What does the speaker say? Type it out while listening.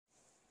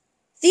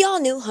The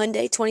all-new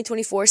Hyundai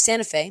 2024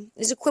 Santa Fe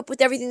is equipped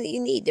with everything that you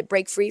need to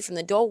break free from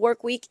the dull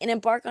work week and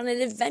embark on an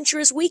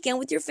adventurous weekend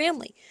with your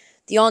family.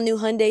 The all-new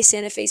Hyundai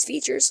Santa Fe's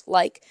features,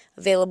 like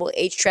available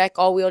H-Track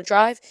all-wheel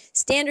drive,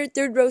 standard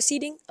third-row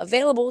seating,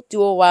 available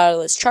dual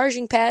wireless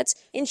charging pads,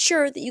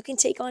 ensure that you can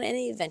take on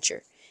any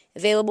adventure.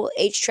 Available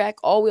H-Track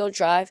all-wheel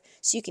drive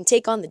so you can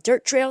take on the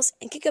dirt trails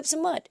and kick up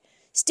some mud.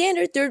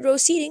 Standard third-row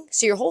seating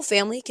so your whole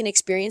family can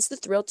experience the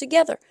thrill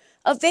together.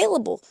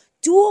 Available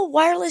dual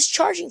wireless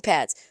charging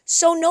pads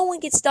so no one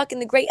gets stuck in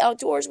the great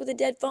outdoors with a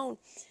dead phone.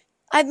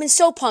 I've been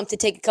so pumped to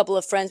take a couple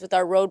of friends with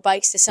our road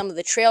bikes to some of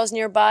the trails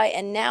nearby,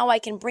 and now I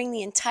can bring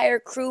the entire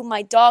crew,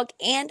 my dog,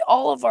 and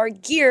all of our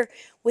gear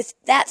with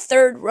that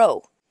third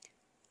row.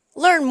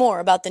 Learn more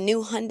about the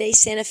new Hyundai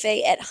Santa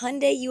Fe at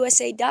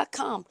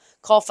HyundaiUSA.com.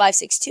 Call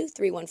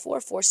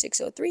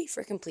 562-314-4603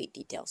 for complete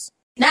details.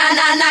 Come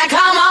on!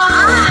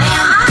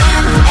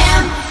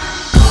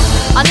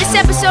 On this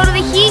episode of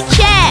the Heat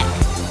Check,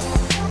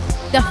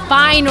 the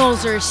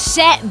finals are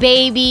set,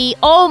 baby.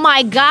 Oh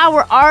my God,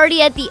 we're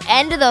already at the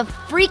end of the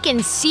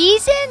freaking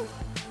season?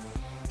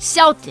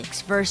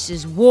 Celtics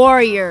versus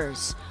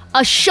Warriors.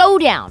 A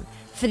showdown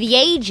for the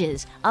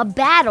ages. A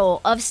battle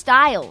of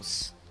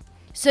styles.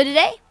 So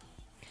today,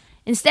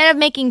 instead of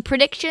making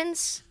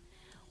predictions,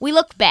 we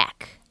look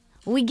back.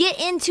 We get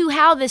into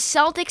how the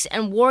Celtics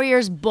and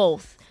Warriors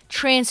both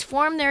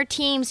transform their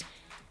teams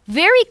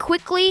very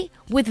quickly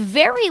with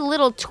very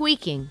little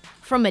tweaking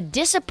from a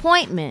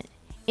disappointment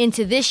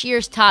into this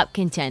year's top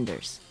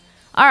contenders.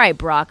 All right,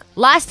 Brock,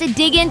 lots to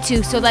dig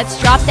into, so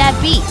let's drop that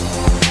beat.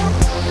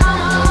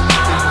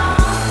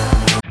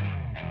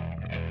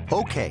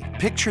 Okay,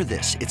 picture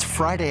this. It's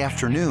Friday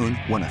afternoon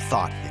when a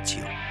thought hits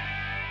you.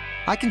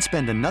 I can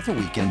spend another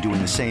weekend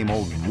doing the same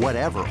old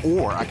whatever,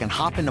 or I can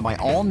hop into my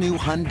all-new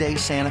Hyundai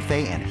Santa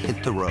Fe and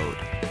hit the road.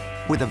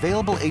 With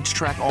available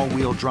H-Track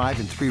all-wheel drive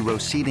and three-row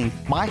seating,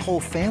 my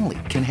whole family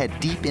can head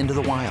deep into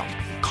the wild.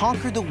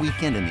 Conquer the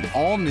weekend in the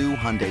all-new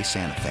Hyundai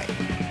Santa Fe.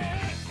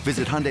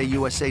 Visit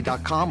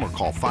HyundaiUSA.com or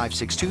call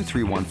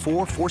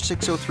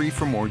 562-314-4603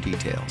 for more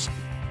details.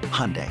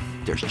 Hyundai,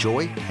 there's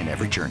joy in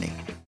every journey.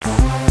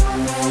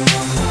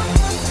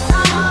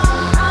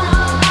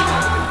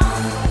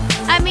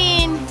 I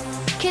mean,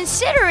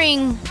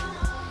 considering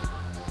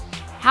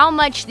how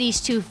much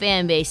these two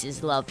fan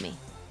bases love me,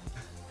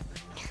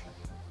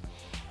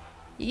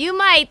 you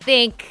might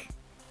think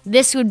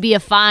this would be a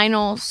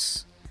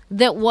finals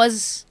that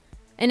was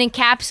an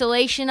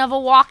encapsulation of a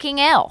walking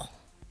L.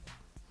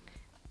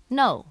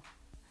 No,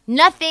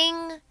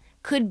 nothing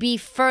could be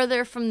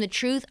further from the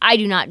truth. I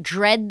do not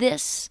dread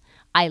this.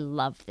 I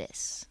love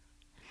this.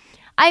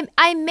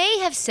 I may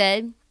have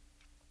said,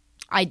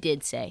 I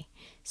did say,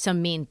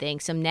 some mean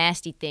things, some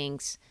nasty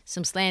things,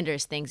 some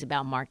slanderous things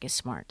about Marcus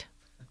Smart.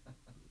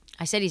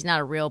 I said he's not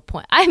a real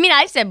point. I mean,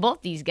 I said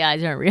both these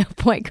guys aren't real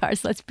point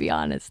guards, let's be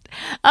honest.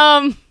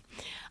 I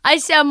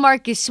said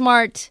Marcus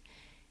Smart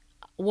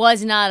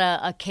was not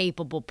a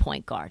capable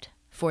point guard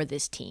for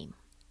this team.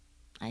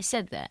 I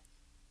said that.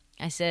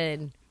 I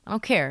said, I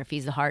don't care if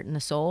he's the heart and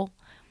the soul.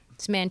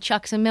 This man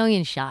chucks a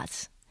million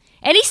shots.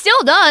 And he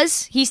still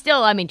does.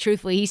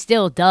 Truthfully, he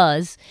still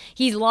does.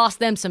 He's lost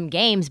them some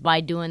games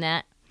by doing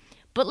that.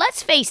 But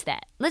let's face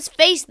that. Let's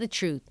face the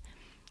truth.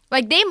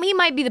 He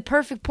might be the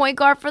perfect point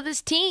guard for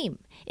this team.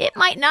 It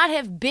might not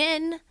have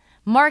been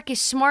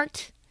Marcus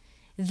Smart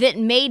that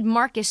made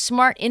Marcus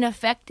Smart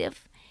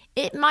ineffective.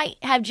 It might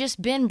have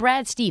just been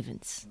Brad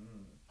Stevens.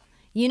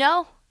 You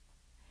know?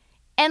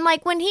 And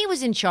when he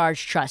was in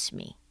charge, trust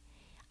me,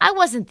 I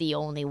wasn't the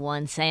only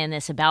one saying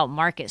this about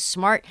Marcus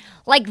Smart.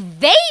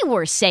 They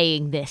were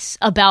saying this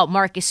about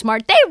Marcus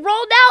Smart. They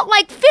rolled out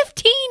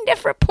 15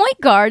 different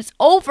point guards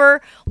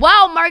over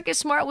while Marcus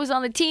Smart was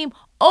on the team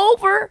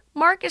over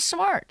Marcus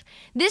Smart.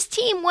 This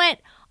team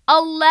went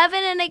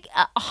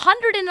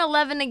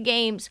 111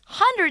 games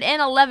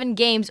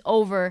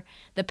over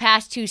the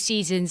past two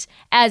seasons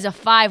as a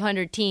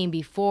 500 team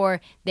before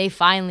they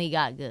finally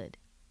got good.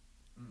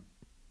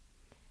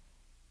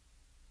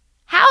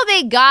 How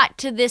they got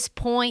to this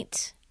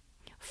point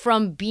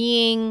from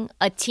being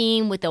a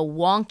team with a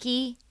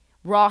wonky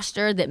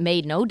roster that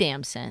made no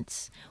damn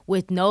sense,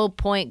 with no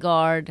point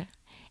guard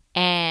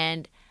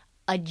and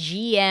a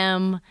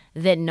GM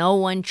that no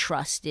one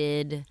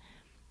trusted,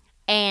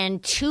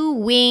 and two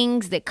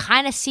wings that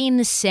kind of seemed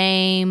the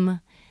same,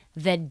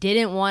 that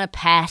didn't want to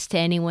pass to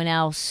anyone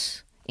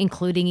else,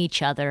 including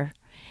each other.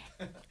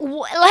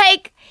 To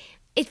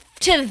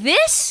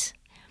this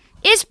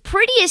is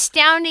pretty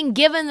astounding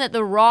given that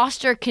the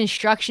roster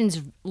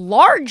construction's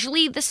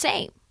largely the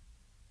same.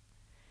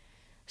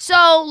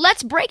 So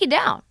let's break it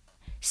down.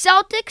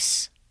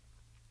 Celtics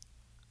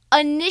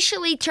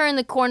initially turned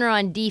the corner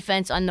on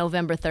defense on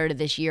November 3rd of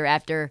this year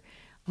after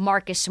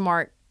Marcus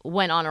Smart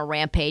went on a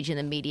rampage in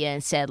the media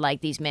and said,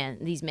 these men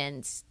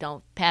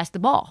don't pass the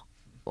ball.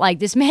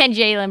 This man,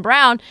 Jaylen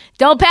Brown,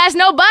 don't pass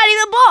nobody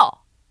the ball.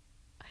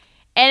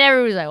 And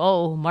everybody's like,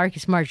 oh,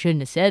 Marcus Smart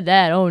shouldn't have said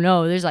that. Oh,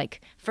 no. There's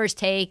First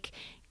Take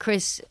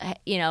Chris,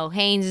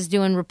 Haynes is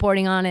doing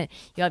reporting on it.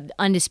 You have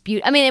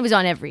Undisputed. I mean, it was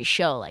on every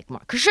show. Like,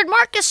 should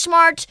Marcus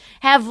Smart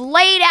have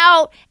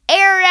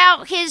aired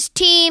out his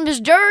team's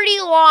dirty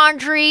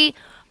laundry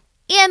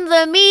in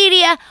the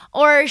media,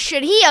 or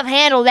should he have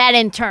handled that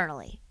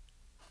internally?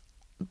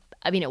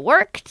 I mean, it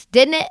worked,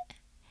 didn't it?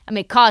 I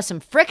mean, it caused some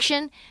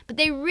friction, but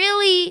they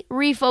really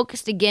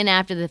refocused again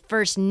after the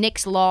first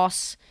Knicks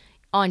loss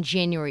on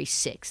January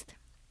 6th.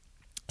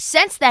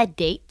 Since that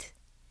date,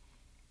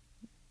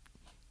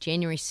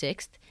 January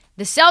 6th,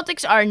 the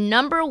Celtics are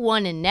number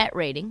 1 in net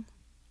rating,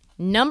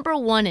 number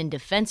 1 in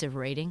defensive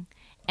rating,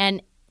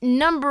 and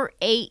number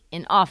 8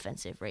 in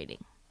offensive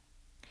rating.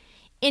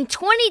 In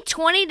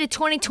 2020 to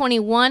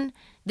 2021,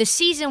 the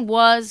season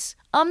was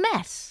a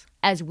mess,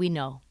 as we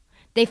know.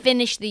 They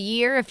finished the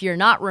year, if you're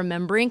not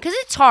remembering, because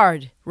it's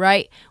hard,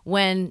 right,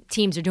 when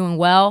teams are doing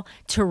well,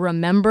 to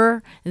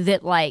remember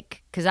that,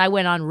 because I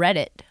went on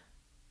Reddit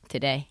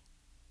today.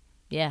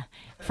 Yeah,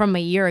 from a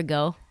year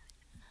ago.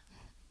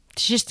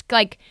 It's just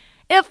like,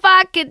 if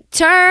I could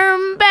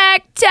turn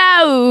back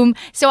time.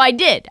 So I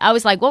did. I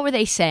was like, what were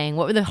they saying?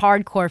 What were the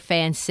hardcore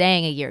fans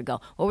saying a year ago?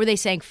 What were they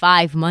saying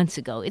 5 months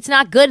ago? It's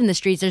not good in the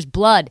streets. There's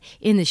blood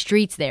in the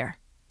streets there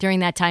during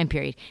that time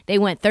period. They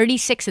went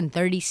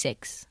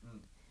 36-36.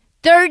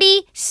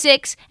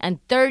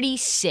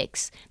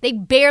 36-36. They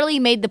barely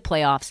made the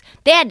playoffs.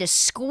 They had to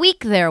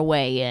squeak their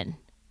way in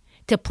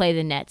to play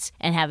the Nets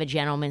and have a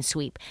gentleman's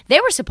sweep. They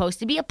were supposed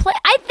to be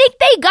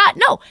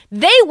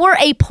they were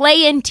a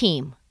play-in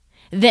team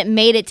that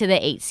made it to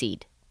the 8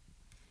 seed.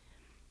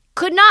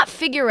 Could not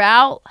figure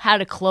out how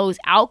to close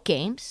out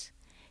games.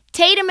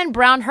 Tatum and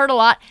Brown hurt a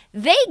lot.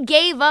 They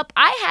gave up.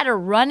 I had a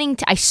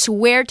I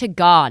swear to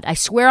God, I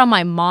swear on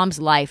my mom's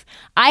life,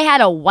 I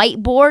had a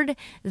whiteboard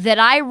that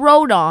I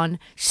wrote on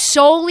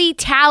solely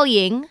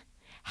tallying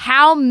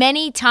how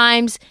many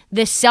times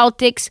the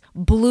Celtics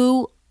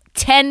blew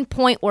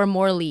 10-point or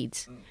more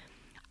leads.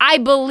 I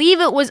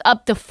believe it was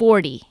up to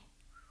 40.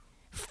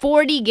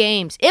 40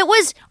 games. It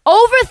was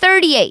over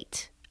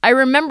 38. I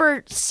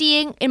remember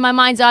seeing in my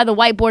mind's eye the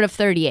whiteboard of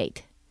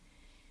 38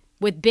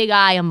 with big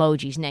eye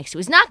emojis next to it. It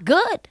was not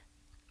good.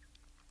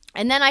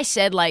 And then I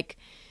said,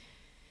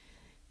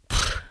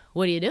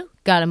 what do you do?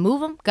 Got to move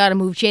them. Got to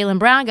move Jaylen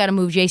Brown. Got to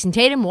move Jason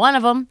Tatum. One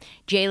of them.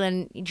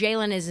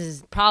 Jaylen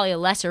is probably a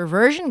lesser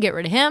version. Get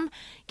rid of him.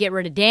 Get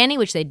rid of Danny,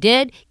 which they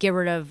did. Get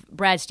rid of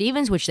Brad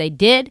Stevens, which they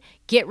did.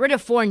 Get rid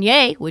of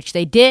Fournier, which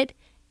they did.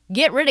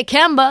 Get rid of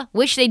Kemba,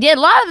 which they did.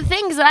 A lot of the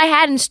things that I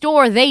had in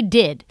store, they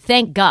did.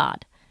 Thank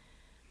God.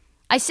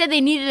 I said they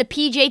needed a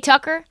PJ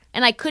Tucker,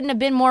 and I couldn't have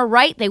been more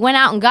right. They went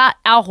out and got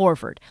Al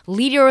Horford,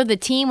 leader of the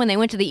team when they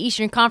went to the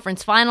Eastern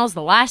Conference Finals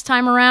the last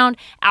time around.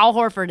 Al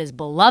Horford is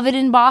beloved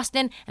in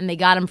Boston, and they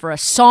got him for a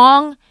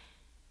song.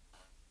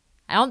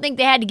 I don't think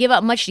they had to give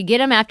up much to get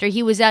him after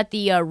he was at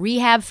the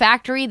rehab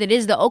factory that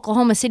is the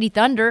Oklahoma City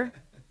Thunder.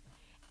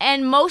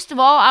 And most of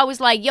all, I was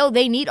like,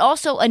 they need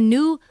also a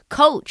new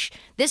coach.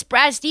 This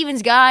Brad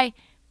Stevens guy,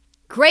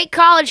 great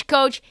college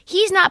coach,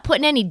 he's not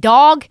putting any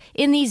dog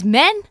in these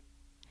men.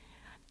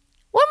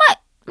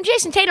 I'm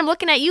Jason Tatum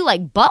looking at you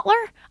like Butler?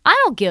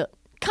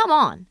 Come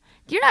on.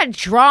 You're not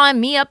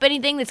drawing me up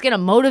anything that's going to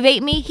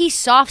motivate me. He's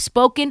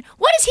soft-spoken.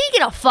 What is he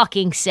going to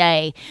fucking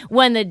say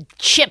when the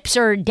chips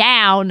are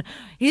down?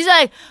 He's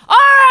like, all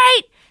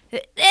right, they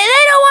don't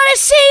want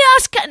to see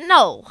us.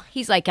 No.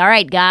 He's like, all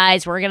right,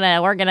 guys, we're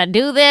gonna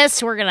do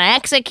this. We're going to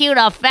execute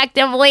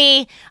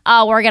effectively.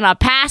 We're going to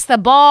pass the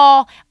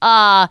ball.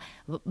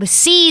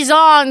 Seize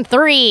on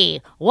 3.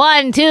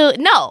 1, 2.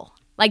 No.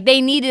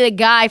 They needed a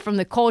guy from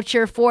the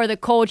culture, for the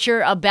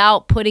culture,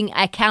 about putting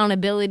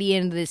accountability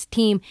into this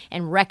team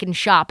and wrecking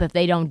shop if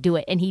they don't do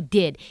it. And he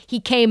did.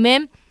 He came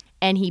in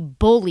and he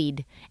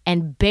bullied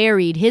and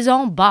buried his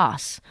own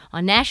boss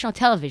on national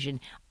television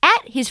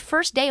at his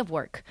first day of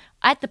work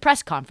at the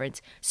press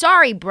conference.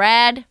 Sorry,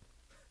 Brad.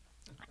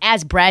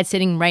 As Brad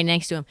sitting right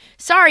next to him.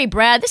 Sorry,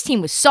 Brad. This team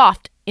was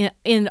soft in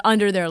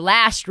under their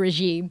last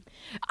regime.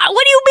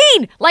 What do you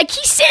mean?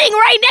 He's sitting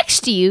right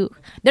next to you.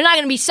 They're not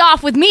going to be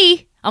soft with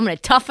me. I'm going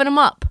to toughen him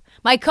up.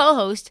 My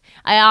co-host,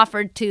 I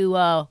offered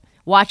to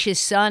watch his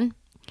son,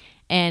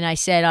 and I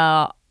said,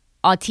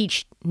 I'll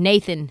teach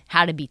Nathan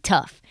how to be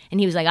tough. And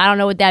he was like, I don't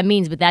know what that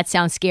means, but that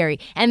sounds scary.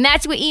 And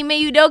that's what Ime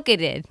Udoka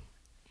did.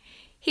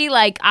 He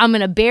I'm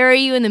going to bury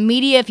you in the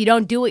media if you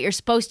don't do what you're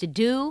supposed to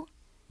do.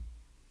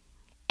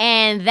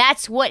 And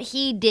that's what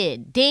he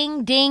did.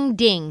 Ding, ding,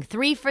 ding.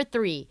 3 for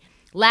 3.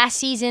 Last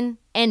season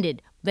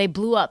ended. They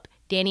blew up.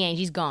 Danny Ainge,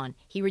 he's gone.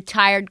 He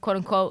retired, quote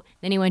unquote.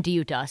 Then he went to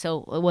Utah.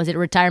 So was it a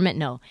retirement?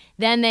 No.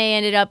 Then they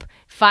ended up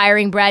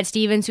firing Brad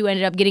Stevens, who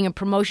ended up getting a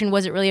promotion.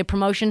 Was it really a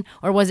promotion,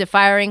 or was it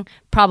firing?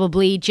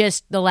 Probably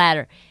just the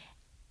latter.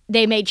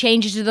 They made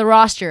changes to the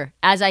roster,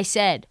 as I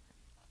said.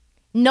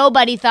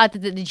 Nobody thought that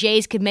the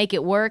Jays could make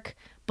it work,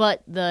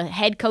 but the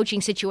head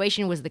coaching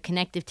situation was the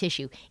connective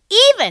tissue.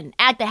 Even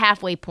at the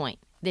halfway point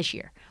this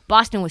year,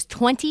 Boston was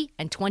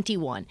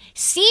 20-21,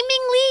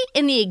 seemingly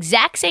in the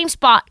exact same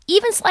spot,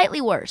 even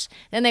slightly worse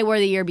than they were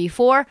the year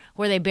before,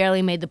 where they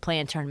barely made the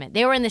play-in tournament.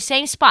 They were in the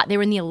same spot. They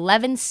were in the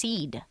 11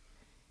 seed.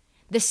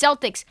 The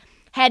Celtics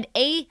had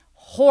a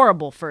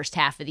horrible first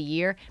half of the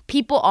year.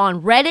 People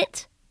on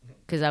Reddit,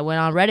 because I went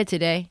on Reddit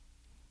today,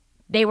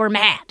 they were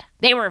mad.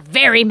 They were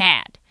very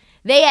mad.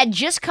 They had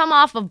just come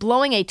off of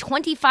blowing a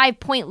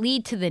 25-point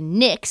lead to the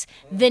Knicks.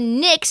 The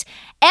Knicks,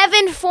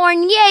 Evan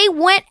Fournier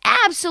went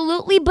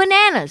absolutely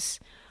bananas.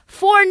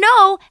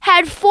 Fourneau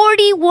had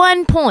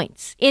 41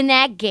 points in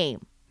that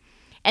game.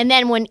 And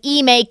then when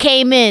Ime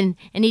came in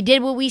and he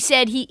did what we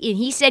said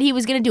he said he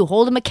was going to do,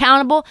 hold him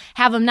accountable,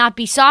 have him not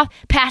be soft,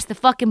 pass the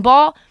fucking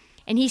ball.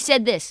 And he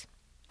said this,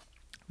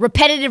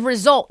 repetitive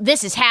result,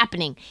 this is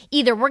happening.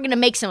 Either we're going to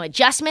make some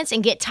adjustments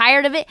and get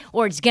tired of it,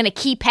 or it's going to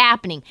keep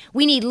happening.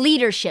 We need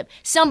leadership,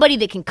 somebody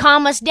that can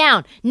calm us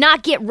down,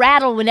 not get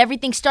rattled when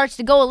everything starts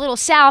to go a little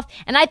south,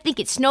 and I think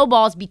it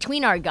snowballs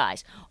between our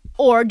guys.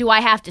 Or do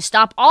I have to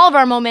stop all of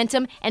our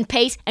momentum and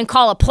pace and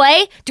call a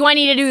play? Do I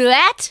need to do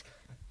that?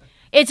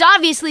 It's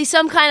obviously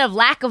some kind of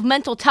lack of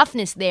mental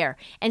toughness there,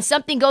 and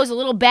something goes a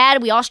little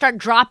bad, we all start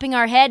dropping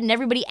our head, and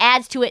everybody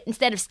adds to it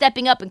instead of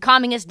stepping up and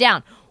calming us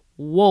down.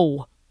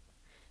 Whoa.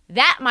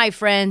 That, my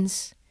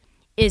friends,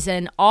 is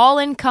an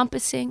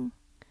all-encompassing,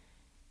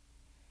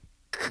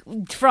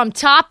 from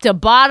top to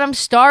bottom,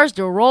 stars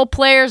to role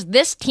players,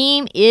 this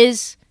team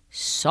is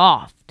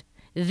soft.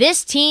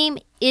 This team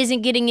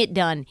isn't getting it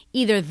done.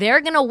 Either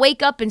they're going to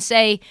wake up and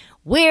say,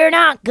 we're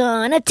not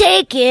going to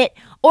take it,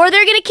 or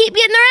they're going to keep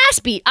getting their ass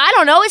beat. I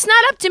don't know. It's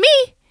not up to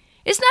me.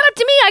 It's not up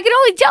to me. I can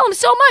only tell him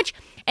so much.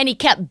 And he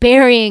kept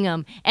burying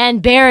him.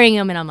 And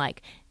I'm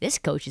like, this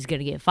coach is going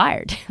to get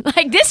fired.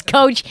 Like, this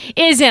coach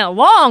isn't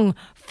long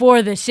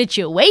for the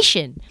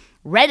situation.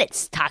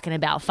 Reddit's talking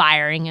about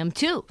firing him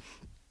too.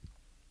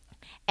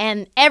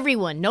 And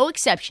everyone, no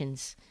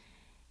exceptions.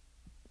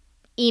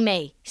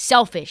 Ime,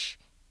 selfish.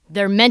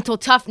 Their mental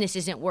toughness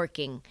isn't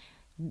working.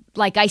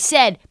 Like I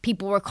said,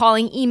 people were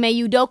calling Ime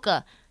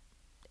Udoka.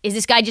 Is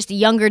this guy just a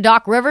younger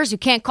Doc Rivers who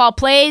can't call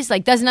plays,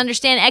 like doesn't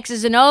understand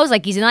X's and O's,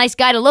 like he's a nice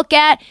guy to look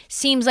at,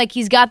 seems like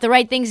he's got the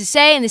right things to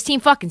say, and this team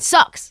fucking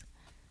sucks?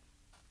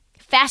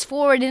 Fast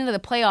forward into the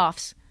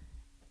playoffs,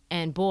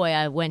 and boy,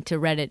 I went to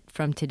Reddit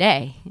from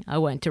today. I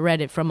went to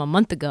Reddit from a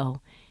month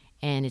ago,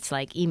 and it's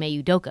like Ime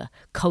Udoka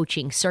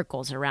coaching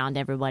circles around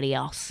everybody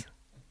else.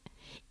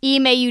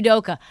 Ime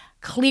Udoka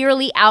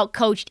clearly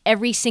outcoached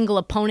every single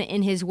opponent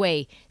in his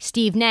way.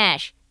 Steve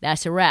Nash,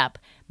 that's a wrap.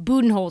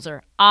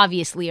 Budenholzer,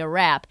 obviously a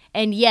wrap.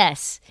 And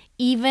yes,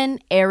 even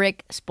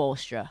Eric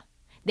Spoelstra.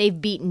 They've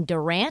beaten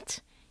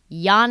Durant,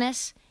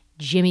 Giannis,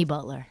 Jimmy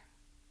Butler.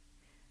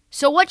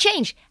 So what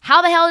changed?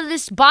 How the hell did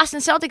this Boston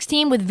Celtics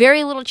team with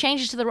very little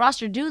changes to the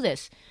roster do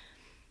this?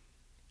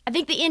 I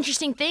think the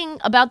interesting thing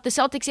about the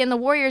Celtics and the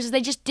Warriors is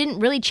they just didn't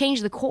really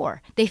change the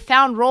core. They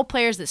found role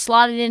players that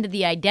slotted into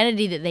the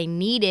identity that they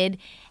needed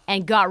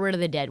and got rid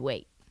of the dead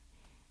weight.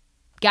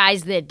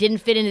 Guys that didn't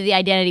fit into the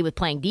identity with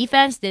playing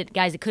defense,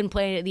 guys that couldn't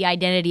play the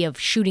identity of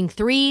shooting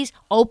threes,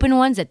 open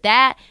ones at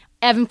that.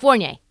 Evan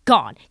Fournier,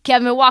 gone.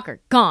 Kevin Walker,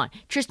 gone.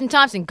 Tristan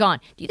Thompson,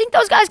 gone. Do you think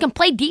those guys can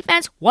play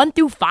defense 1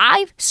 through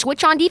 5?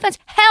 Switch on defense?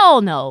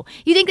 Hell no.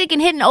 You think they can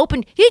hit an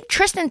open... You think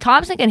Tristan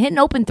Thompson can hit an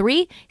open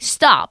 3?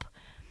 Stop.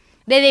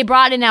 They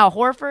brought in Al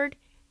Horford,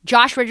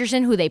 Josh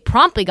Richardson, who they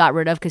promptly got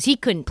rid of because he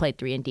couldn't play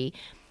 3 and D.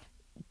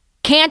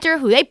 Cantor,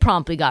 who they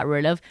promptly got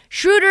rid of.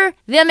 Schroeder,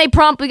 then they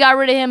promptly got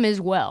rid of him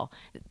as well.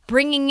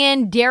 Bringing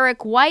in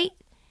Derek White,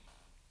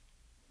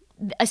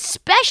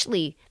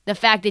 especially the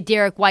fact that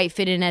Derek White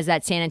fit in as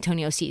that San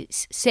Antonio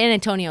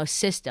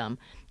system.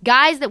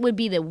 Guys that would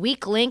be the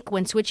weak link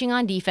when switching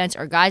on defense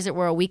or guys that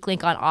were a weak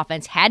link on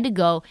offense had to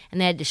go, and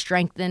they had to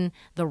strengthen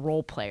the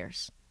role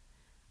players.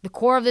 The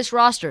core of this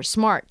roster,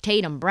 Smart,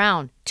 Tatum,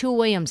 Brown,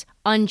 Williams,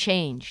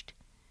 unchanged.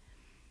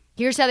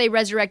 Here's how they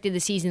resurrected the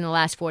season in the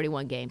last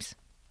 41 games.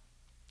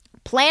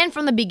 Plan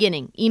from the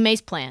beginning,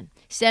 Ime's plan,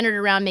 centered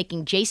around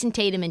making Jason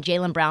Tatum and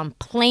Jaylen Brown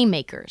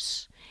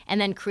playmakers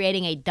and then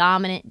creating a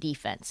dominant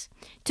defense.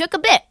 Took a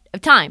bit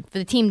of time for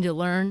the team to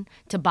learn,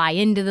 to buy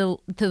into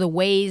the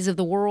ways of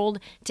the world,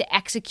 to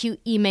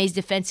execute Ime's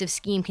defensive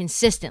scheme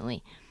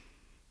consistently.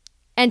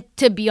 And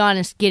to be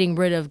honest, getting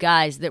rid of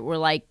guys that were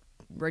like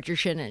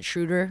Richardson and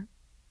Schroeder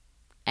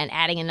and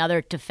adding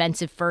another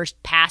defensive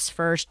first, pass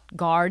first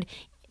guard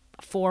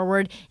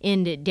forward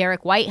into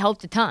Derek White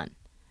helped a ton.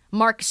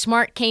 Marcus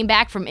Smart came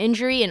back from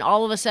injury, and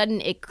all of a sudden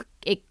it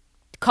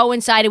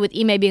coincided with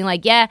Ime being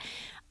like, yeah,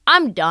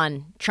 I'm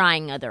done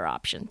trying other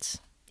options.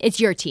 It's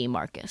your team,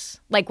 Marcus.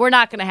 Like, we're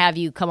not going to have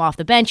you come off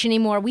the bench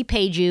anymore. We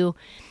paid you.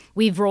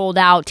 We've rolled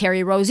out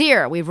Terry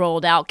Rozier. We've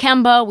rolled out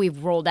Kemba.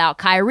 We've rolled out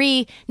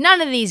Kyrie.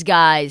 None of these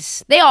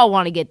guys, they all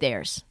want to get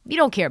theirs. You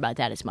don't care about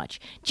that as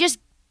much. Just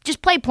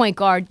play point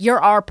guard.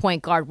 You're our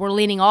point guard. We're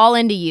leaning all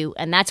into you,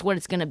 and that's what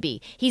it's going to be.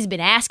 He's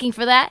been asking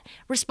for that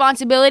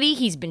responsibility.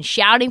 He's been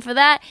shouting for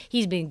that.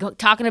 He's been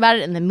talking about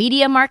it in the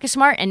media, Marcus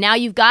Smart, and now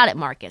you've got it,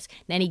 Marcus.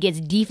 Then he gets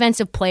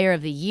Defensive Player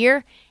of the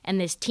Year, and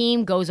this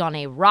team goes on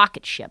a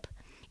rocket ship.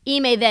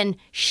 Ime then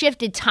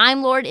shifted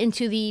Time Lord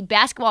into the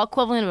basketball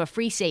equivalent of a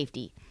free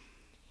safety,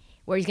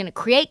 where he's going to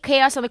create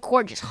chaos on the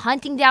court, just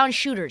hunting down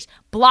shooters,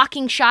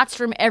 blocking shots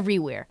from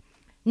everywhere.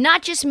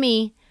 Not just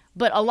me,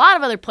 But a lot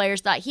of other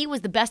players thought he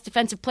was the best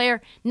defensive player,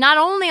 not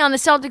only on the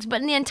Celtics, but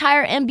in the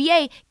entire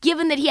NBA,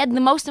 given that he had the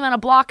most amount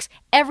of blocks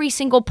every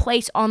single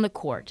place on the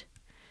court.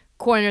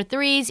 Corner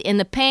threes, in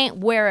the paint,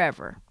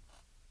 wherever.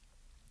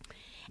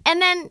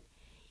 And then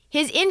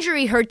his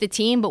injury hurt the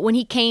team, but when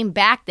he came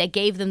back, that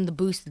gave them the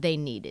boost they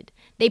needed.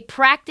 They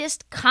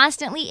practiced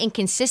constantly and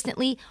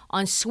consistently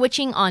on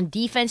switching on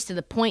defense to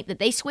the point that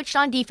they switched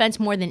on defense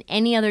more than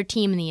any other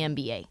team in the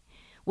NBA,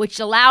 which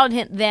allowed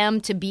them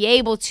to be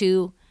able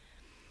to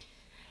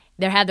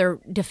have their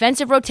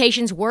defensive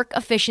rotations work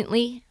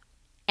efficiently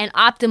and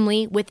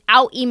optimally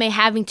without Ime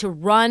having to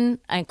run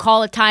and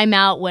call a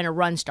timeout when a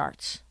run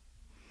starts.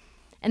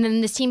 And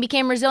then this team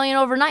became resilient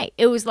overnight.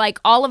 It was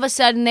like all of a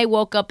sudden they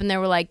woke up and they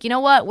were like, you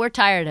know what? We're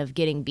tired of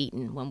getting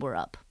beaten when we're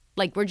up.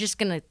 Like we're just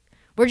gonna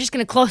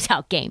close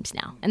out games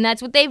now. And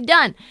that's what they've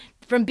done.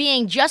 From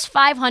being just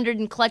 500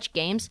 in clutch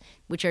games,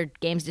 which are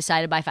games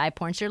decided by 5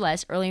 points or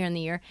less earlier in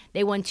the year,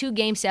 they won 2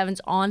 Game 7s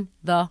on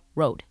the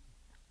road.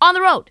 On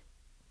the road.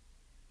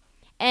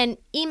 And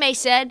Ime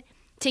said,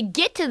 to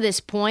get to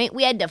this point,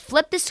 we had to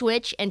flip the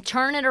switch and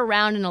turn it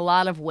around in a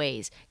lot of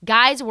ways.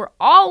 Guys were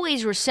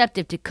always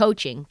receptive to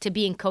coaching, to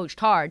being coached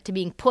hard, to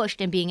being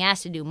pushed and being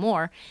asked to do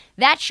more.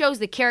 That shows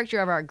the character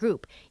of our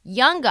group.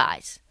 Young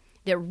guys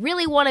that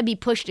really want to be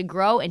pushed to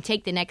grow and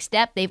take the next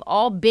step, they've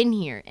all been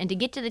here. And to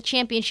get to the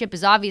championship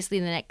is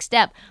obviously the next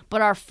step,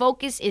 but our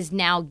focus is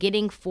now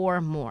getting 4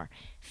 more.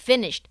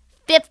 Finished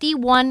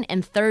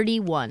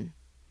 51-31.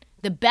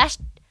 The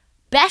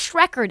best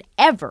record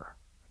ever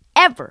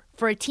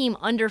for a team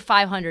under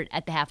 500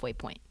 at the halfway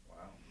point. Wow.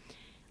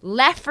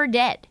 Left for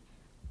dead.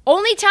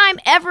 Only time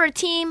ever a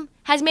team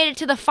has made it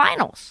to the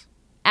finals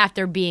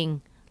after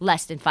being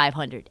less than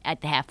 500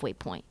 at the halfway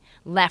point.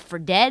 Left for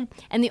dead.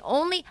 And the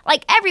only,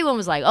 everyone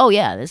was like, oh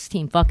yeah, this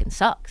team fucking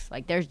sucks.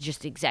 Like, they're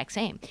just the exact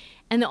same.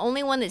 And the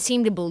only one that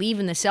seemed to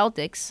believe in the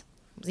Celtics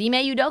was Ime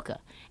Udoka.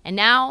 And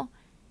now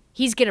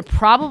he's going to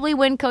probably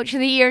win Coach of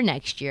the Year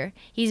next year.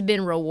 He's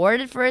been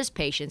rewarded for his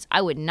patience. I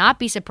would not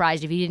be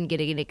surprised if he didn't get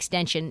an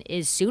extension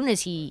as soon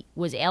as he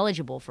was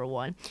eligible for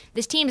one.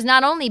 This team's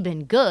not only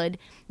been good,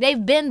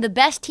 they've been the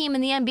best team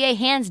in the NBA,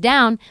 hands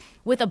down,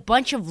 with a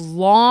bunch of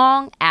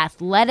long,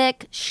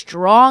 athletic,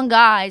 strong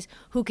guys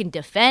who can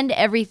defend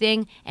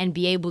everything and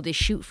be able to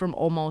shoot from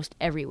almost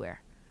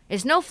everywhere.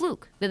 It's no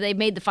fluke that they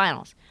made the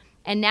finals.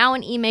 And now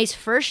in Ime's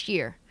first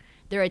year,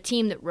 they're a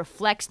team that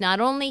reflects not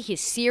only his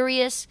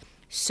serious,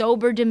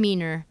 sober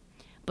demeanor,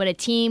 but a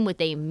team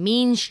with a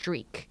mean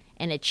streak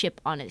and a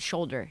chip on its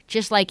shoulder,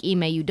 just like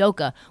Ime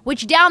Udoka,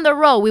 which down the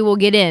road we will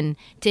get in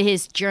to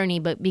his journey.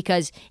 But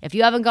because if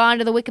you haven't gone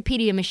to the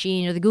Wikipedia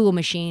machine or the Google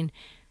machine,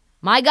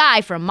 my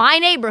guy from my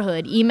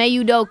neighborhood, Ime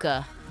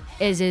Udoka,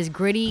 is as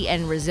gritty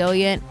and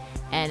resilient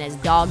and as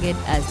dogged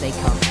as they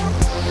come.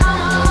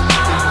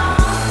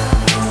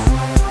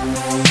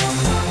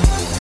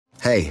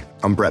 Hey,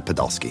 I'm Brett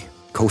Podolsky,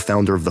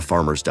 co-founder of The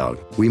Farmer's Dog.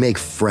 We make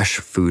fresh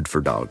food for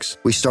dogs.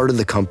 We started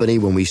the company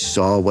when we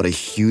saw what a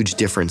huge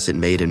difference it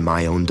made in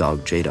my own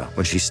dog, Jada,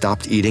 when she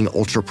stopped eating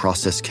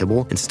ultra-processed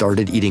kibble and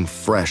started eating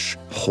fresh,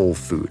 whole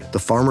food. The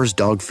Farmer's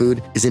Dog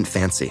food isn't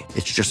fancy.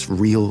 It's just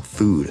real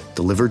food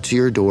delivered to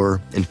your door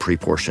in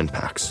pre-portioned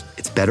packs.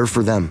 It's better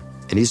for them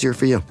and easier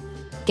for you.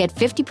 Get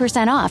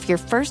 50% off your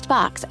first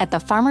box at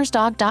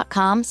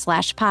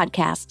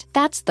thefarmersdog.com/podcast.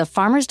 That's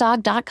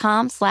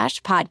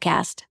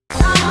thefarmersdog.com/podcast.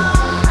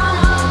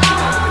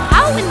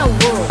 How in the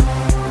world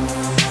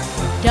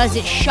does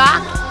it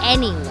shock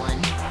anyone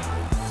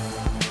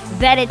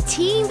that a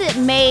team that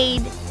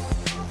made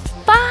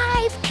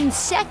 5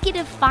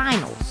 consecutive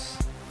finals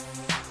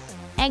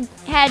and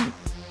had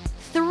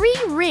 3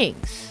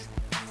 rings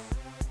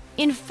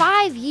in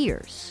 5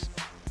 years,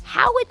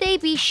 how would they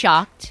be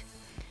shocked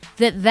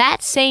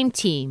that same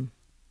team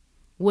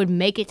would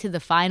make it to the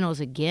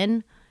finals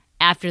again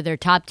after their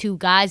top 2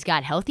 guys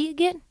got healthy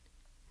again?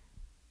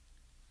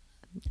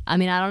 I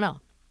mean, I don't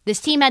know. This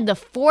team had the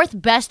 4th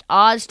best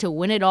odds to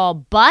win it all,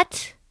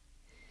 but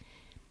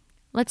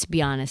let's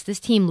be honest,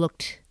 this team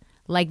looked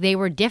like they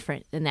were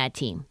different than that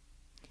team.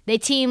 They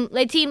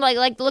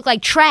looked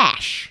like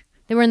trash.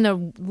 They were in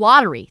the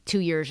lottery 2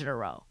 years in a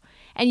row.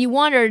 And you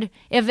wondered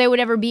if they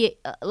would ever be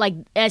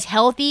as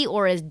healthy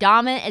or as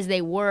dominant as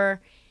they were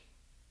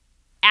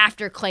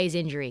after Klay's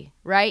injury,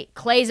 right?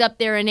 Klay's up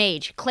there in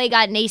age. Klay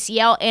got an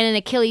ACL and an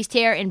Achilles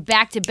tear in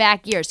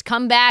back-to-back years.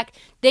 Come back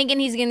thinking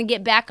he's going to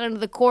get back onto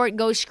the court,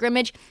 go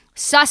scrimmage.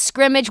 Sus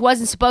scrimmage,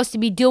 wasn't supposed to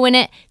be doing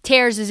it.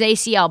 Tears his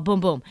ACL. Boom,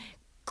 boom.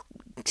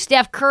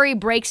 Steph Curry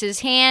breaks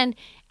his hand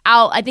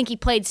out. I think he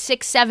played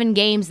 6-7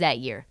 games that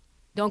year.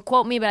 Don't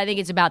quote me, but I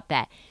think it's about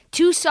that.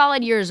 2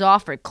 solid years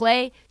off for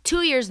Klay,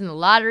 2 years in the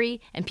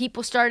lottery, and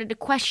people started to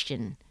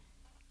question,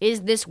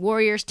 is this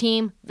Warriors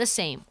team the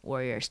same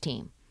Warriors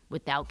team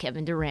without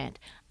Kevin Durant?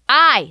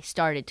 I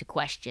started to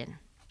question.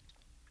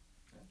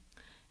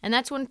 And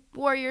that's when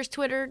Warriors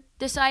Twitter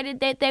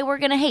decided that they were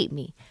going to hate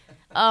me.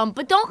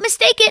 But don't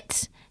mistake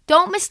it.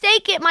 Don't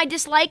mistake it, my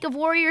dislike of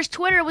Warriors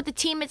Twitter with the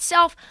team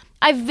itself.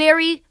 I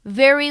very,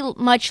 very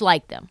much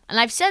like them. And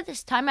I've said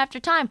this time after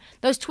time.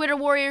 Those Twitter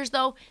Warriors,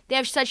 though, they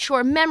have such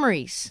short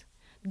memories.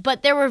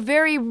 But there were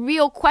very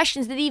real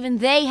questions that even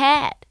they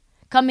had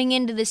coming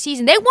into the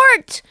season. They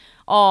weren't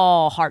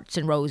all hearts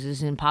and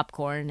roses and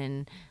popcorn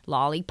and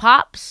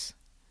lollipops.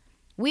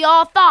 We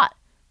all thought,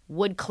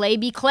 would Klay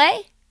be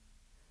Klay?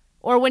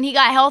 Or when he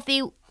got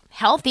healthy,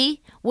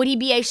 would he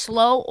be a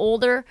slow,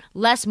 older,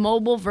 less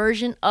mobile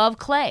version of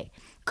Klay?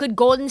 Could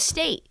Golden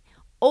State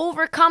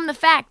overcome the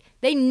fact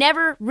they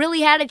never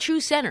really had a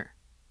true center?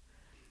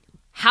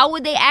 How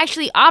would they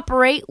actually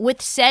operate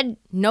with said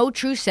no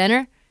true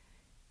center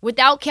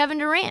without Kevin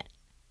Durant?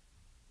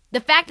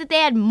 The fact that they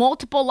had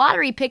multiple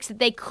lottery picks that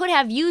they could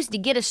have used to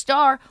get a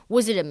star,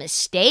 was it a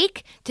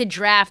mistake to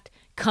draft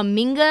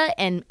Kuminga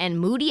and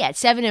Moody at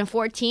 7 and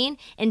 14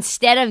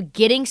 instead of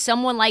getting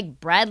someone like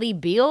Bradley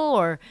Beal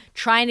or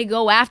trying to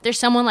go after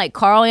someone like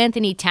Karl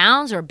Anthony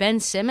Towns or Ben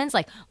Simmons?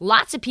 Like,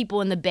 lots of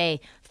people in the Bay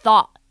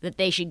thought that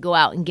they should go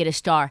out and get a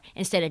star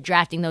instead of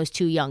drafting those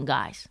two young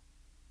guys.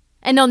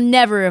 And they'll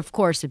never, of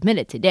course, admit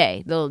it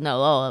today. They'll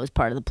know, oh, that was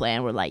part of the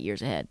plan. We're light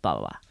years ahead, blah,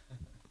 blah, blah.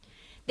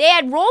 They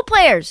had role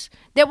players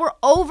that were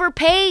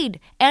overpaid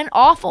and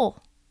awful.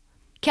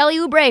 Kelly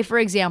Oubre, for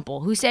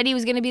example, who said he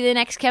was going to be the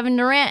next Kevin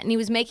Durant, and he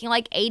was making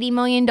like $80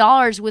 million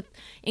with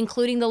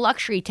including the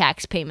luxury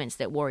tax payments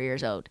that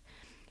Warriors owed.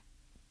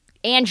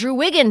 Andrew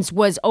Wiggins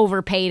was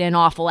overpaid and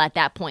awful at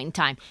that point in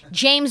time.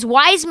 James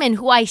Wiseman,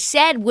 who I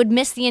said would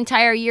miss the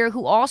entire year,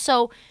 who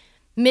also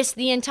missed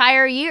the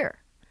entire year.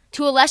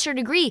 To a lesser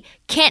degree,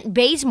 Kent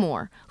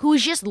Bazemore, who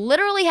was just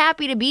literally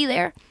happy to be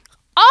there,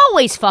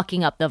 always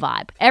fucking up the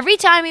vibe. Every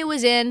time he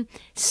was in,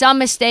 some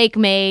mistake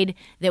made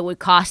that would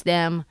cost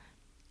them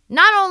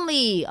not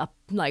only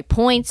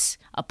points,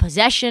 a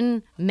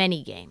possession,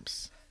 many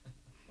games.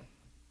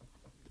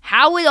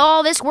 How would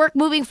all this work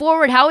moving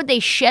forward? How would they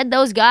shed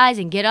those guys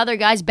and get other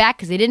guys back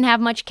because they didn't have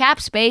much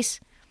cap space?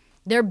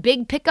 Their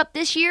big pickup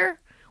this year?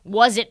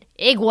 Was it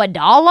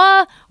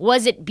Iguodala?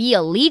 Was it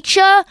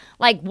Bjelica?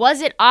 Was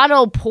it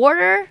Otto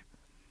Porter?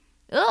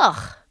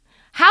 Ugh.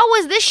 How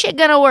was this shit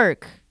gonna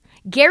work?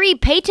 Gary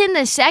Payton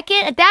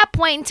II? At that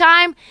point in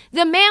time,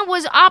 the man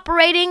was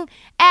operating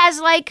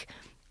as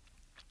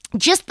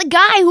just the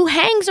guy who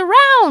hangs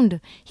around.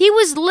 He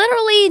was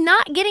literally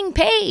not getting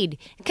paid.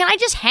 Can I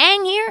just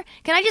hang here?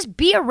 Can I just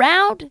be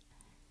around?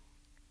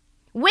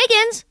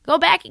 Wiggins,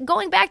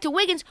 going back to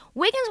Wiggins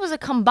was a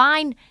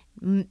combined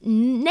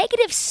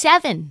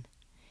 -7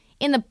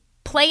 in the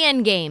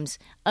play-in games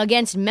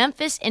against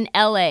Memphis and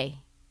LA.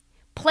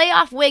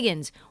 Playoff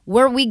Wiggins,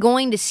 were we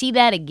going to see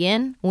that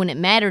again when it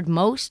mattered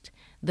most?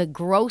 The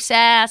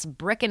gross-ass,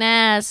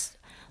 brickin'-ass,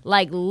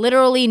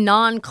 literally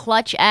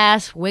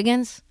non-clutch-ass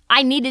Wiggins?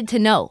 I needed to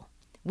know.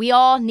 We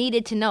all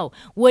needed to know.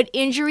 Would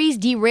injuries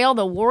derail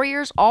the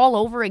Warriors all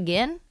over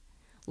again?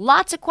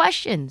 Lots of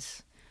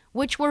questions,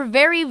 which were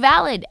very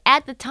valid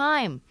at the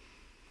time.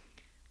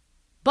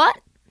 But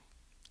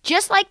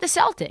just like the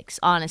Celtics,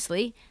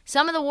 honestly,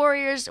 some of the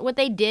Warriors, what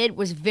they did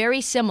was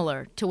very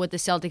similar to what the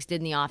Celtics did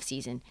in the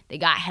offseason. They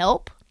got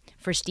help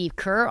for Steve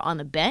Kerr on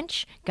the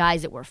bench,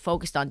 guys that were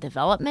focused on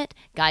development,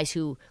 guys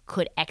who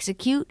could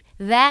execute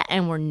that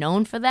and were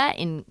known for that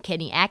in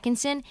Kenny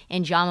Atkinson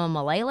and Jama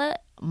Malalela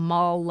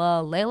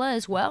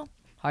as well.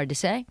 Hard to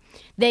say.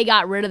 They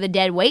got rid of the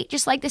dead weight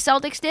just like the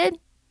Celtics did.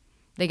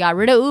 They got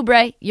rid of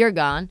Oubre, you're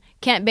gone.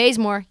 Kent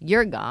Bazemore,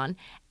 you're gone.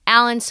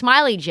 Alan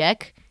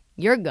Smileyjack,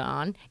 you're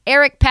gone.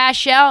 Eric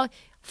Paschal,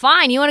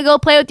 fine, you want to go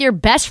play with your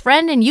best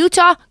friend in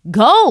Utah?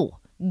 Go.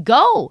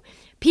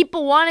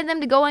 People wanted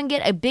them to go and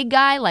get a big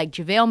guy like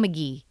JaVale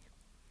McGee.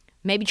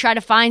 Maybe try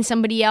to find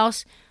somebody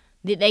else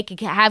that they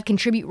could have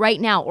contribute right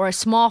now, or a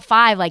small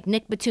five like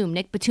Nick Batum.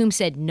 Nick Batum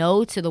said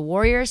no to the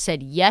Warriors,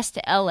 said yes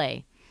to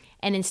LA.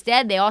 And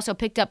instead, they also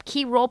picked up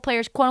key role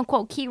players,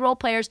 quote-unquote key role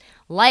players,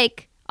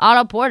 like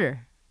Otto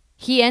Porter.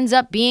 He ends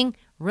up being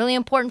really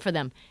important for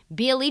them.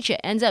 Bjelica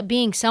ends up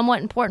being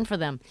somewhat important for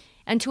them.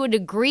 And to a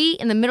degree,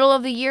 in the middle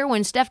of the year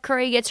when Steph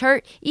Curry gets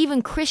hurt,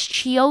 even Chris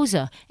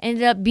Chiozza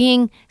ended up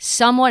being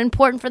somewhat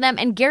important for them.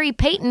 And Gary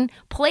Payton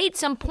played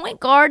some point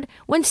guard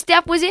when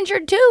Steph was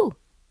injured too.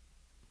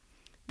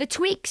 The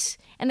tweaks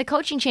and the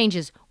coaching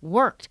changes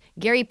worked.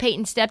 Gary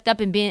Payton stepped up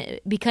and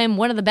became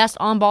one of the best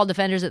on-ball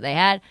defenders that they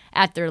had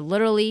after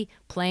literally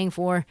playing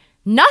for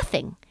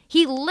nothing.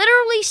 He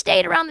literally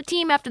stayed around the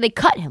team after they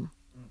cut him.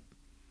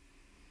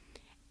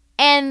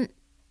 And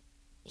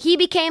he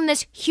became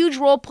this huge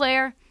role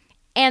player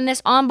and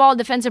this on-ball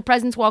defensive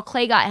presence while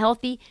Klay got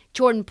healthy.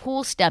 Jordan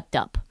Poole stepped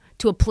up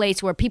to a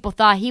place where people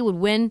thought he would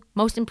win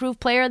Most Improved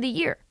Player of the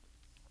Year.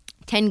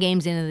 10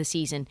 games into the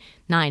season,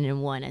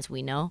 9-1 as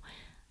we know.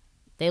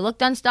 They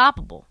looked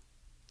unstoppable.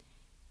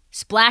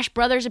 Splash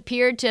Brothers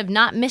appeared to have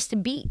not missed a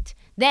beat.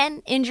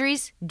 Then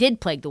injuries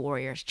did plague the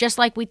Warriors, just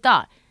like we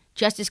thought.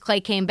 Just as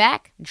Klay came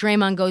back,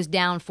 Draymond goes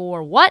down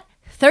for what?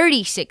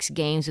 36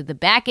 games with a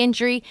back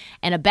injury,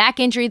 and a back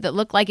injury that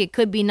looked like it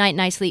could be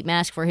night-night sleep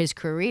mask for his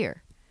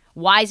career.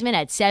 Wiseman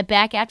had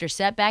setback after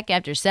setback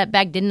after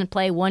setback, didn't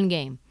play one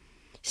game.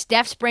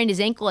 Steph sprained his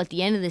ankle at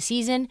the end of the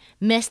season,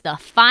 missed the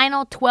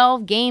final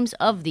 12 games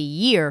of the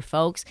year,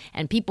 folks,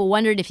 and people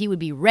wondered if he would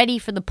be ready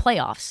for the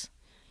playoffs.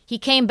 He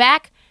came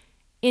back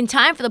in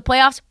time for the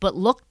playoffs, but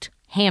looked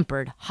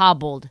hampered,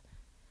 hobbled.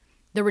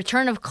 The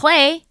return of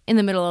Klay in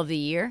the middle of the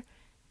year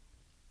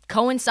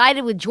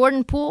coincided with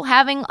Jordan Poole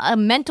having a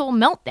mental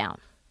meltdown.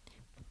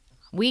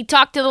 We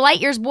talked to the Light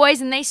Years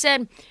boys, and they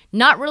said,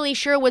 not really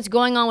sure what's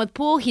going on with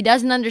Poole. He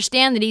doesn't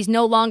understand that he's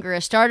no longer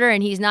a starter,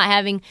 and he's not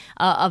having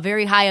a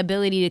very high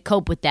ability to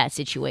cope with that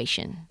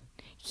situation.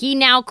 He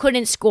now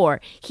couldn't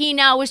score. He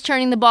now was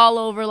turning the ball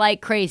over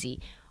like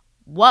crazy.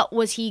 What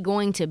was he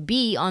going to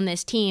be on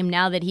this team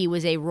now that he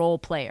was a role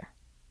player?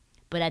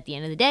 But at the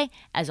end of the day,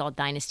 as all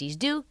dynasties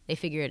do, they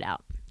figure it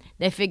out.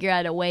 They figure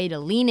out a way to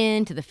lean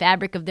into the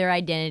fabric of their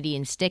identity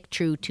and stick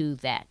true to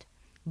that.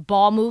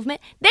 Ball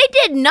movement. They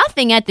did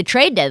nothing at the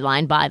trade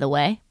deadline, by the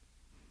way.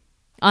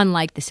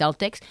 Unlike the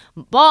Celtics.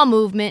 Ball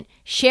movement,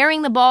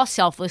 sharing the ball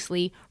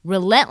selflessly,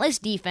 relentless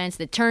defense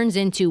that turns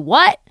into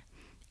what?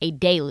 A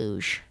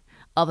deluge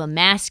of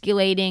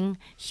emasculating,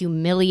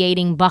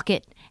 humiliating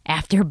bucket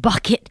after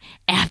bucket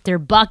after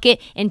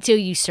bucket until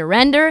you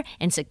surrender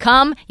and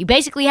succumb. You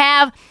basically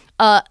have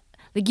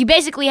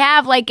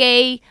like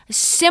a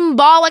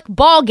symbolic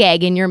ball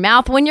gag in your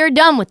mouth when you're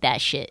done with that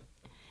shit.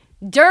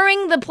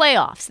 During the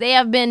playoffs, they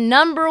have been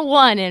number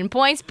 1 in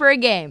points per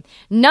game,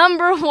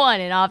 number 1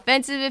 in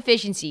offensive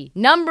efficiency,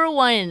 number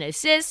 1 in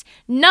assists,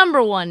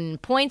 number 1 in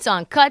points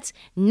on cuts,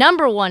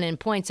 number 1 in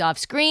points off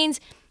screens.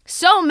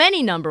 So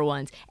many number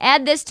ones.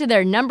 Add this to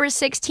their number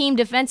 6 team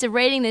defensive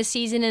rating this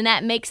season, and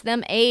that makes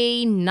them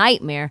a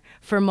nightmare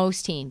for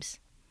most teams.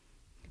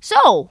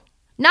 So,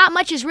 not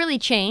much has really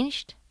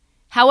changed.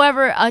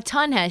 However, a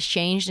ton has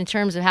changed in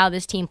terms of how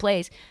this team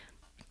plays.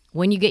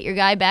 When you get your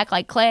guy back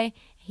like Klay,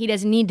 he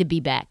doesn't need to be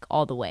back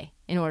all the way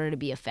in order to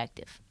be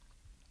effective.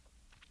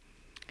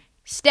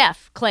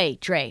 Steph, Klay,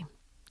 Dre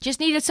just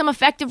needed some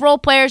effective role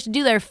players to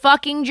do their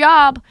fucking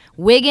job.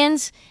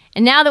 Wiggins,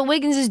 and now that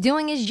Wiggins is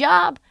doing his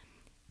job,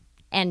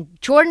 and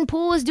Jordan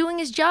Poole is doing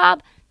his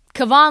job,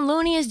 Kevon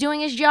Looney is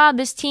doing his job,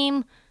 this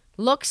team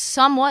looks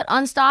somewhat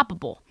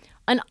unstoppable.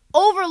 An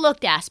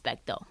overlooked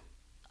aspect, though,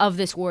 of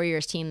this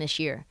Warriors team this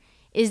year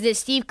is that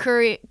Steve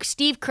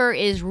Kerr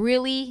is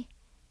really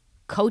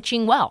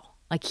coaching well.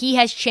 Like, he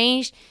has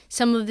changed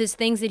some of his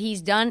things that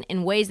he's done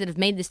in ways that have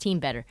made this team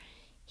better.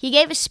 He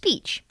gave a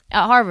speech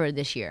at Harvard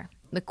this year.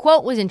 The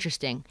quote was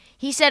interesting.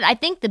 He said, "I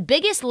think the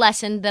biggest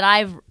lesson that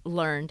I've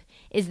learned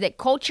is that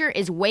culture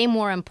is way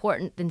more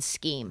important than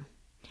scheme.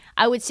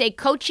 I would say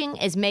coaching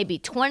is maybe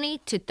 20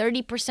 to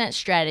 30%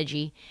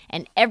 strategy,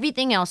 and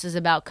everything else is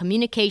about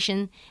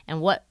communication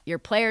and what your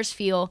players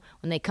feel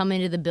when they come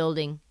into the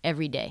building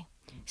every day."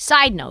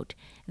 Side note,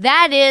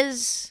 that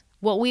is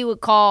what we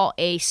would call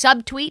a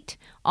subtweet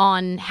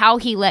on how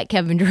he let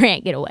Kevin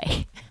Durant get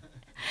away.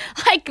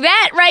 Like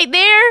that right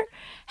there,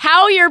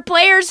 how your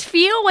players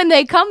feel when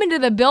they come into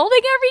the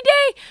building every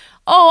day?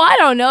 Oh, I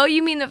don't know.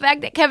 You mean the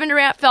fact that Kevin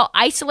Durant felt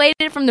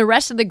isolated from the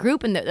rest of the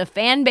group and the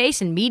fan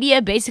base and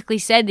media basically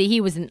said that he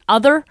was an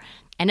other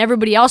and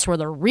everybody else were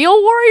the real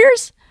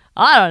Warriors?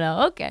 I don't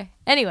know. Okay.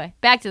 Anyway,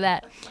 back to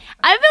that.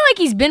 I feel like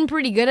he's been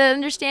pretty good at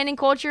understanding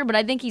culture, but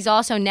I think he's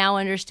also now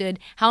understood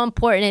how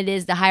important it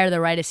is to hire the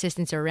right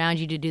assistants around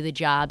you to do the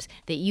jobs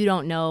that you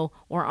don't know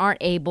or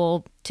aren't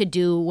able to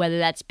do, whether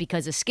that's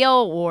because of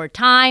skill or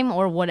time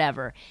or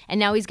whatever. And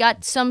now he's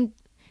got some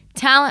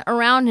talent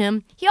around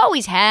him. He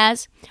always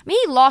has. I mean,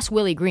 he lost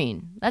Willie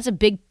Green. That's a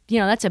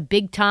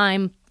big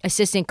time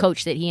assistant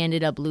coach that he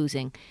ended up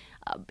losing.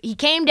 He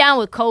came down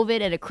with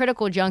COVID at a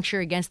critical juncture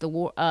against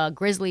the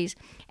Grizzlies,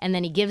 and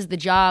then he gives the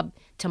job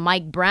to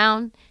Mike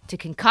Brown to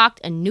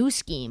concoct a new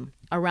scheme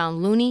around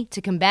Looney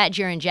to combat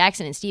Jaren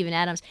Jackson and Steven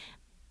Adams.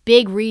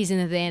 Big reason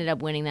that they ended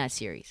up winning that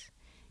series.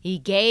 He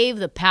gave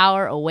the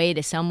power away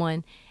to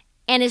someone,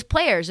 and his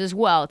players as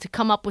well, to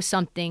come up with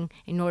something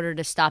in order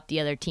to stop the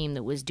other team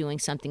that was doing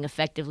something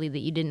effectively that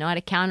you didn't know how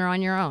to counter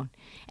on your own.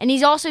 And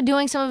he's also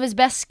doing some of his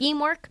best scheme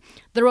work.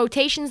 The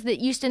rotations that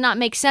used to not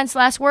make sense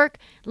last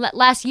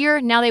year,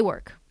 now they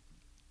work.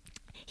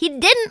 He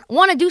didn't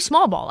want to do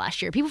small ball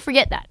last year. People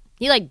forget that.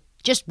 He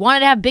just wanted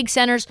to have big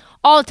centers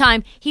all the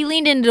time. He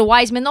leaned into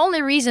Wiseman. The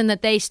only reason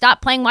that they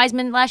stopped playing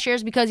Wiseman last year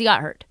is because he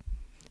got hurt.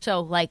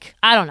 So,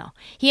 I don't know.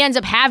 He ends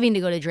up having to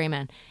go to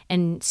Draymond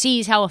and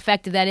sees how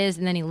effective that is,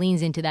 and then he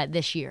leans into that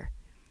this year.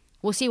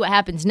 We'll see what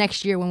happens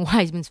next year when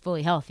Wiseman's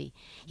fully healthy.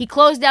 He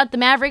closed out the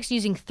Mavericks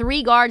using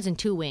 3 guards and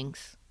 2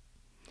 wings.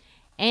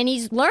 And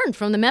he's learned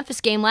from the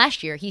Memphis game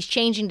last year. He's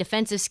changing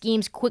defensive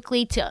schemes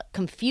quickly to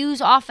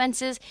confuse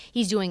offenses.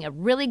 He's doing a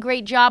really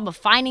great job of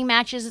finding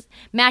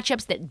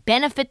matchups that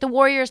benefit the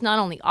Warriors, not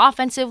only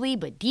offensively,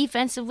 but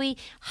defensively,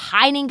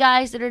 hiding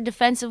guys that are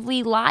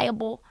defensively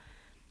liable.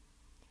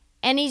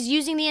 And he's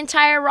using the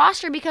entire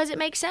roster because it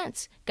makes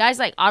sense. Guys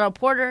like Otto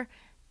Porter,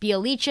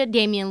 Bjelica,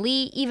 Damian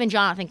Lee, even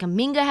Jonathan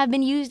Kuminga have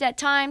been used at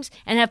times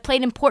and have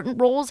played important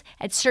roles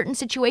at certain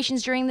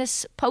situations during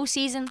this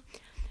postseason.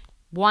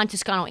 Juan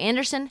Toscano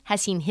Anderson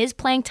has seen his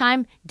playing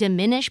time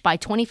diminish by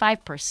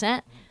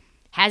 25%.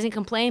 hasn't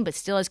complained but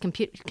still has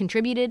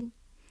contributed.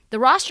 The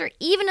roster,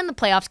 even in the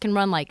playoffs, can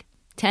run like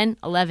 10,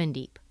 11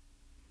 deep.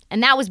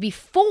 And that was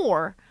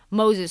before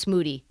Moses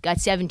Moody got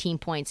 17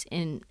 points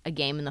in a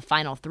game in the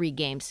final 3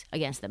 games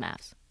against the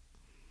Mavs.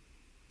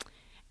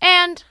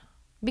 And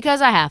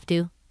because I have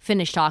to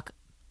finish talk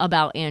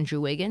about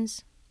Andrew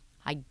Wiggins,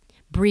 I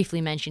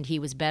briefly mentioned he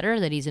was better,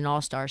 that he's an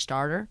all-star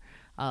starter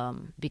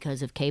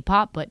because of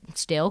K-pop, but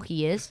still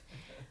he is.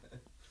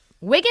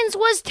 Wiggins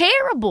was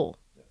terrible.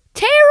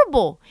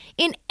 Terrible.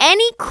 In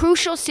any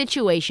crucial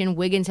situation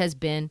Wiggins has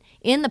been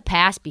in the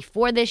past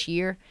before this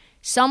year,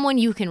 someone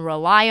you can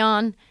rely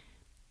on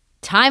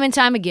time and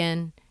time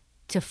again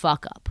to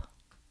fuck up.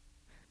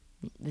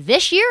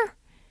 This year,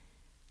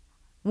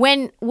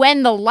 when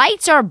the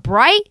lights are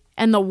bright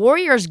and the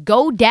Warriors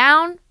go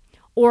down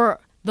or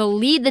the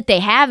lead that they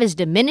have is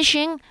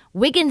diminishing,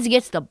 Wiggins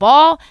gets the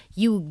ball,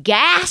 you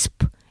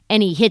gasp,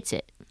 and he hits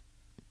it.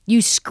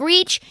 You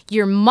screech,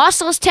 your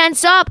muscles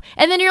tense up,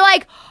 and then you're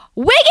like,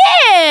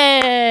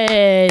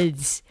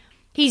 Wiggins!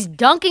 He's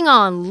dunking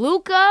on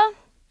Luka.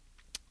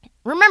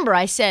 Remember,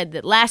 I said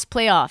that last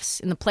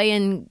playoffs in the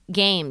play-in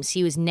games,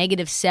 he was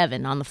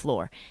 -7 on the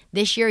floor.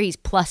 This year, he's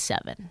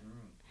 +7.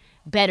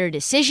 Better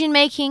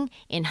decision-making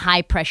in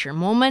high-pressure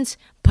moments,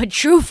 but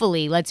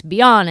truthfully, let's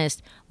be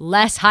honest,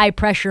 less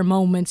high-pressure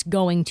moments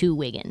going to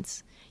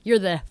Wiggins. You're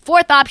the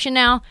 4th option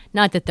now,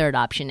 not the 3rd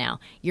option now.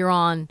 You're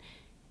on,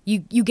 you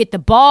get the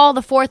ball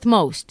the 4th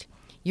most.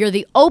 You're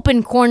the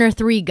open corner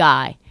 3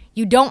 guy.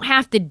 You don't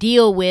have to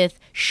deal with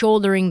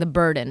shouldering the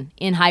burden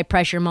in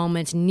high-pressure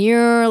moments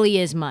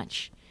nearly as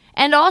much.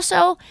 And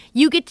also,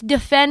 you get to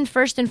defend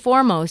first and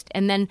foremost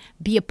and then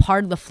be a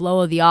part of the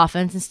flow of the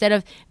offense instead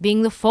of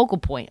being the focal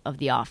point of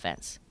the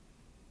offense.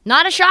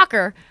 Not a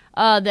shocker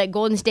that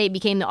Golden State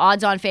became the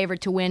odds-on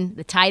favorite to win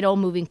the title,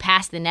 moving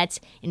past the Nets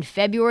in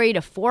February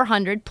to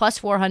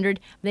 +400.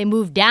 They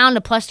moved down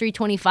to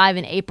 +325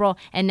 in April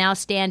and now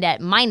stand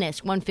at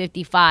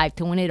 -155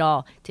 to win it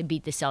all to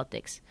beat the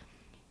Celtics.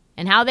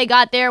 And how they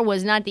got there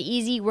was not the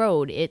easy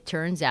road, it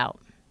turns out.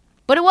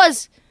 But it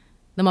was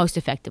the most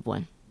effective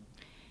one.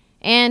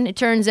 And it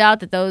turns out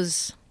that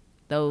those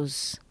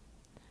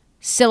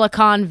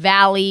Silicon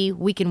Valley,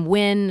 we can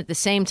win at the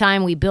same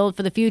time we build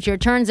for the future,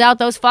 it turns out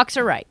those fucks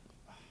are right.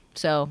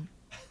 So,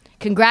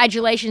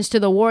 congratulations to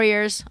the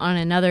Warriors on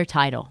another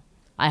title.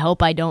 I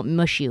hope I don't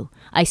mush you.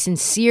 I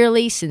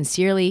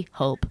sincerely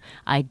hope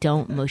I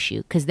don't mush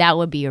you, because that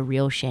would be a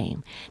real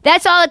shame.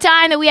 That's all the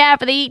time that we have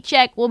for the Heat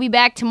Check. We'll be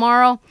back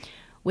tomorrow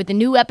with a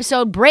new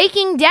episode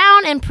breaking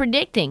down and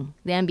predicting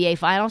the NBA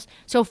Finals.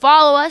 So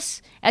follow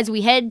us as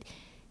we head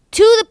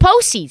to the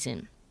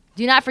postseason.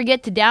 Do not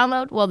forget to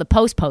download, the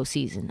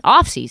postseason,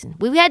 off-season.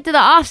 We head to the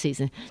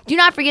off-season. Do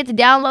not forget to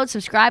download,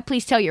 subscribe.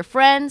 Please tell your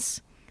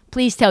friends.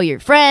 Please tell your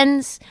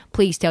friends.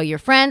 Please tell your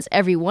friends,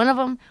 every one of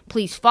them.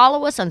 Please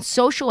follow us on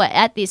social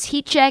at This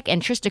Heat Check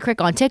and Trista Crick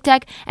on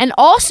TikTok. And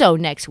also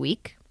next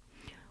week,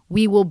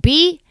 we will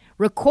be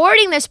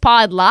recording this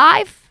pod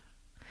live.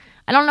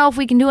 I don't know if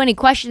we can do any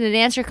question and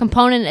answer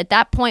component at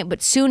that point,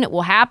 but soon it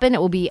will happen.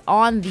 It will be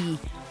on the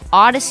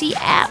Odyssey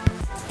app,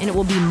 and it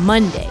will be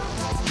Monday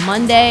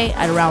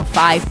at around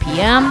 5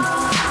 p.m.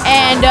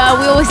 And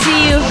we will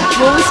see you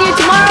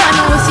tomorrow, and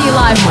then we'll see you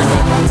live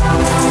Monday.